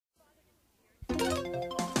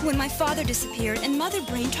When my father disappeared and Mother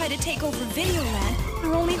Brain tried to take over Videoland,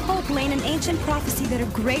 our only hope lay in an ancient prophecy that a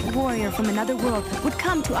great warrior from another world would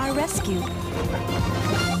come to our rescue.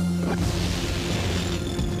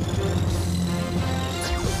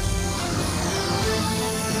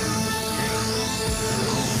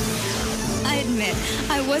 I admit,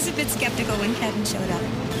 I was a bit skeptical when Kevin showed up.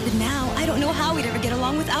 But now, I don't know how we'd ever get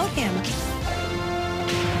along without him.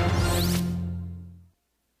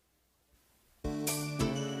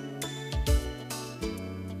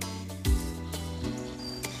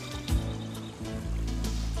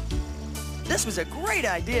 This was a great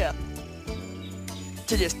idea.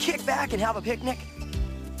 To just kick back and have a picnic.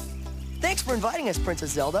 Thanks for inviting us,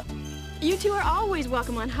 Princess Zelda. You two are always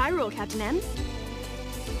welcome on Hyrule, Captain N.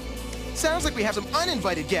 Sounds like we have some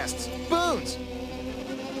uninvited guests. Boons!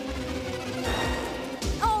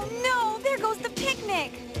 Oh no, there goes the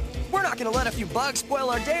picnic! We're not gonna let a few bugs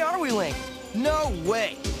spoil our day, are we, Link? No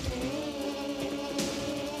way!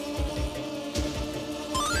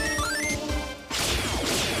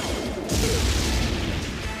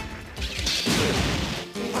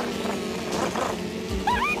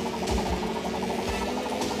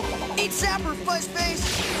 Eat Zapper, Fuzzface!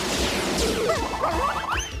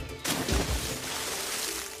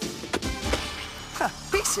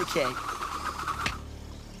 Piece of cake.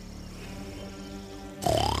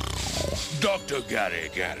 Dr. Gary,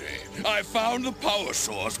 I found the power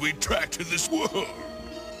source we tracked to this world.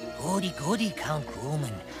 Goody, goody, Count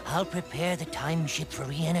Gruemon. I'll prepare the time ship for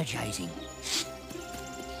re-energizing.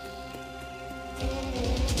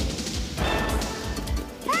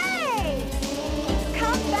 Hey!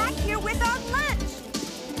 Come back here with our lunch!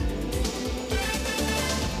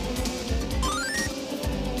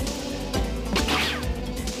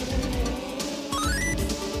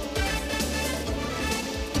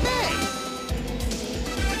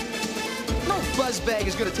 No buzzbag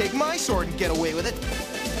is gonna take my sword and get away with it.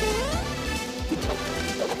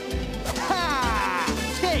 Ha!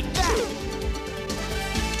 Take that!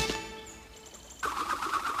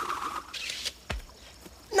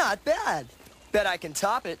 Not bad. Bet I can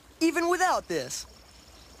top it, even without this.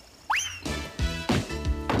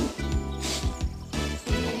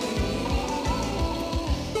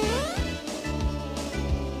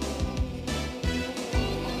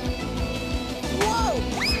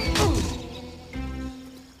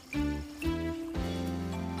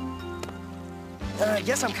 I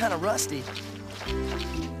guess I'm kind of rusty.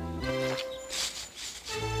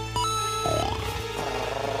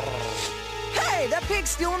 Hey, that pig's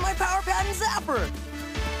stealing my power pad and Zapper!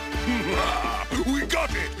 We got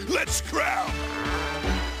it! Let's scrap!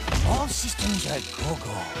 All systems are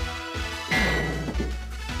go-go.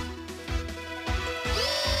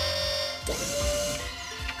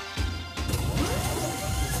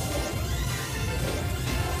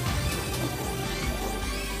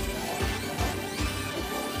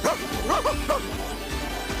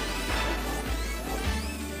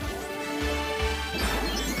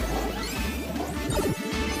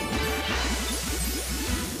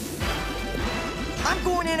 I'm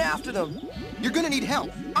going in after them. You're gonna need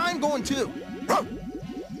help. I'm going too.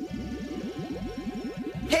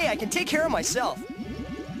 Hey, I can take care of myself.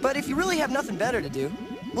 But if you really have nothing better to do,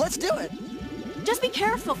 let's do it. Just be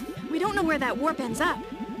careful. We don't know where that warp ends up.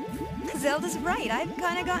 Zelda's right. I've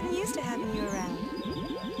kind of gotten used to having you around.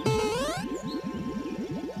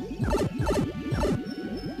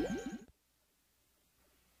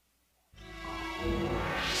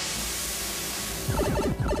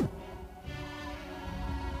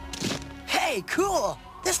 Hey, cool!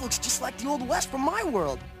 This looks just like the Old West from my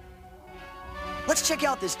world. Let's check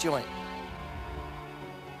out this joint.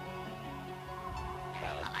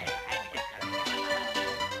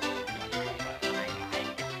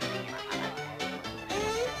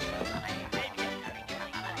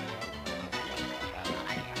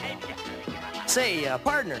 Say,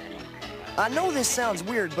 partner, I know this sounds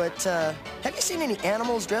weird, but have you seen any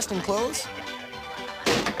animals dressed in clothes?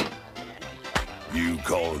 You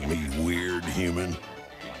calling me weird, human?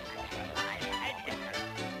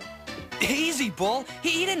 Easy, Bull.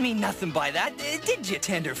 He didn't mean nothing by that, did you,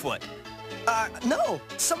 Tenderfoot? No.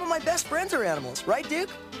 Some of my best friends are animals, right, Duke?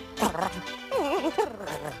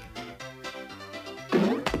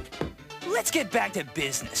 Let's get back to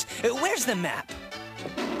business. Where's the map?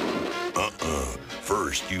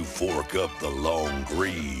 First, you fork up the long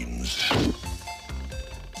greens.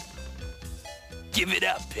 Give it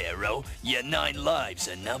up, Pero. Your 9 lives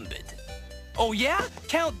are numbered. Oh, yeah?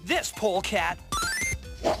 Count this, polecat.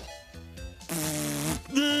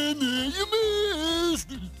 You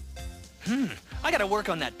missed! I gotta work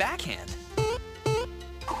on that backhand.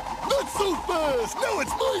 That's so fast! Now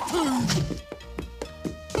it's my turn!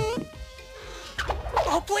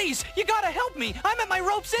 Oh, please! You gotta help me! I'm at my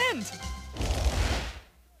rope's end!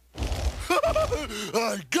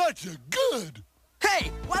 I got you good!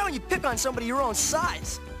 Hey, why don't you pick on somebody your own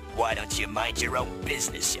size? Why don't you mind your own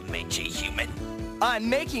business, you mangy human? I'm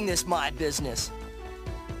making this my business.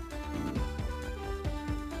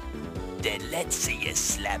 Then let's see you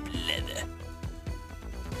slap leather.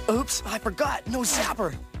 Oops, I forgot. No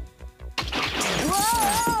Zapper.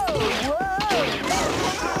 Whoa!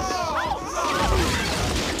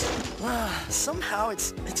 Whoa! Somehow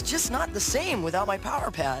it's just not the same without my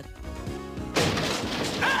power pad.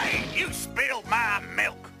 Hey, you spilled my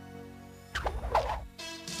milk!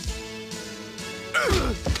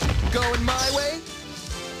 Going my way?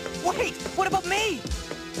 Wait, what about me?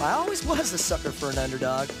 I always was a sucker for an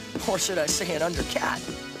underdog. Or should I say an undercat.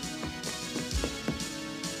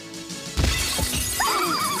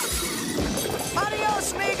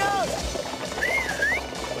 Adios, amigos!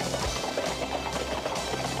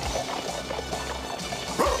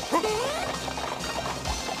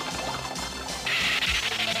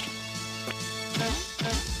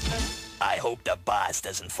 I hope the boss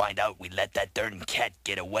doesn't find out we let that darn cat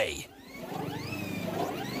get away.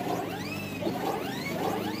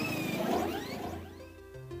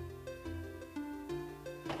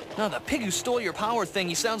 No, the pig who stole your power thing,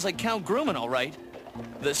 he sounds like Count Gruemon, all right.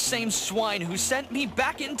 The same swine who sent me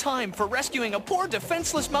back in time for rescuing a poor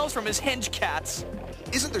defenseless mouse from his henge cats.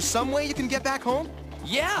 Isn't there some way you can get back home?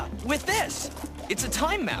 Yeah, with this. It's a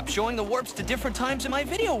time map showing the warps to different times in my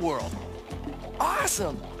video world.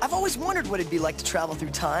 Awesome! I've always wondered what it'd be like to travel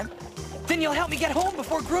through time. Then you'll help me get home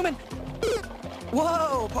before Gruemon...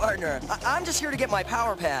 Whoa, partner. I'm just here to get my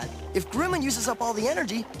power pad. If Gruemon uses up all the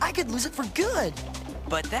energy, I could lose it for good.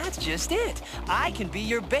 But that's just it. I can be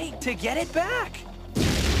your bait to get it back.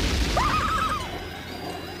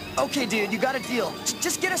 Okay, dude, you got a deal.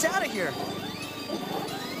 Just get us out of here.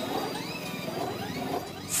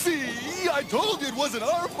 See? I told you it wasn't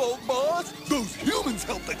our fault, boss! Those humans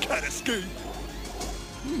helped the cat escape!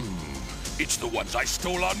 It's the ones I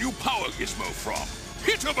stole our new power gizmo from.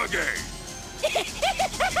 Hit them again!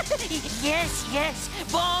 Yes, yes,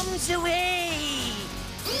 bombs away!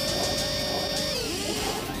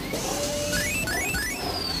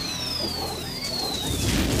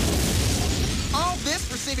 All this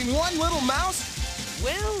for saving one little mouse?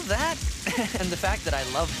 Well, that and the fact that I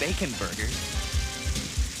love bacon burgers.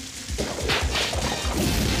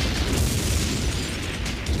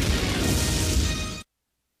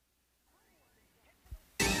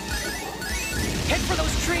 Head for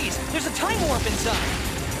those trees. There's a time warp inside.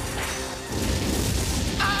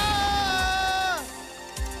 Ah!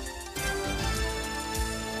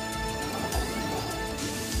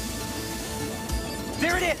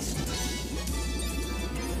 There it is.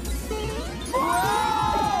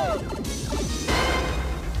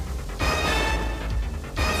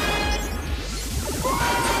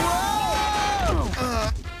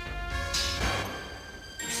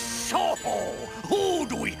 So, who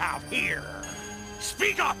do we have here?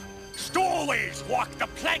 Speak up! Stowaways walk the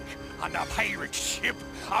plank on the pirate ship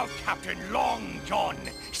of Captain Long John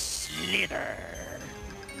Slither.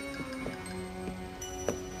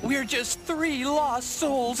 We're just 3 lost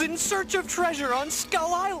souls in search of treasure on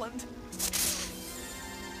Skull Island.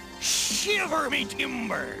 Shiver me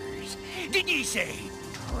timbers! Did ye say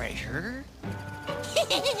treasure?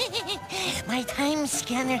 My time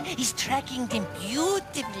scanner is tracking them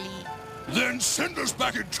beautifully. Then send us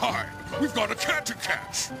back in time. We've got a cat to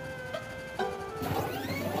catch.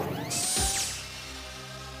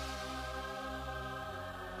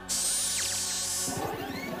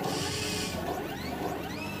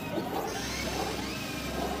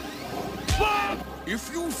 If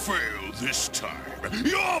you fail this time,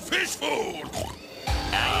 you're fish food!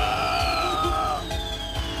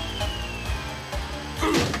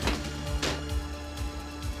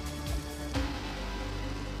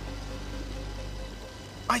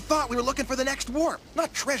 I thought we were looking for the next warp,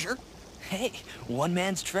 not treasure. Hey, one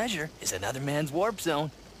man's treasure is another man's warp zone.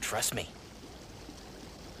 Trust me.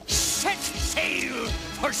 Set sail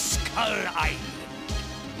for Skull Island.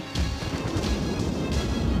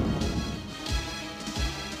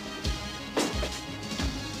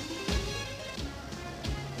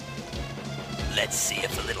 Let's see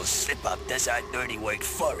if a little slip-up does our dirty work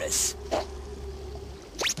for us.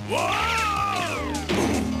 Whoa!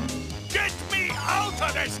 Get me out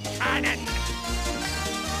of this cannon!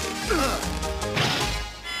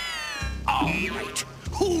 All right,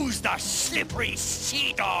 who's the slippery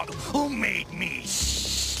sea dog who made me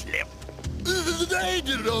slip? I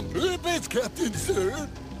did it on purpose, Captain, sir.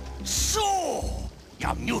 So,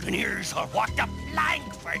 you mutineers will walk the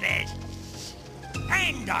plank for this.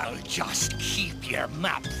 And I'll just keep your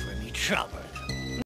map for me trouble.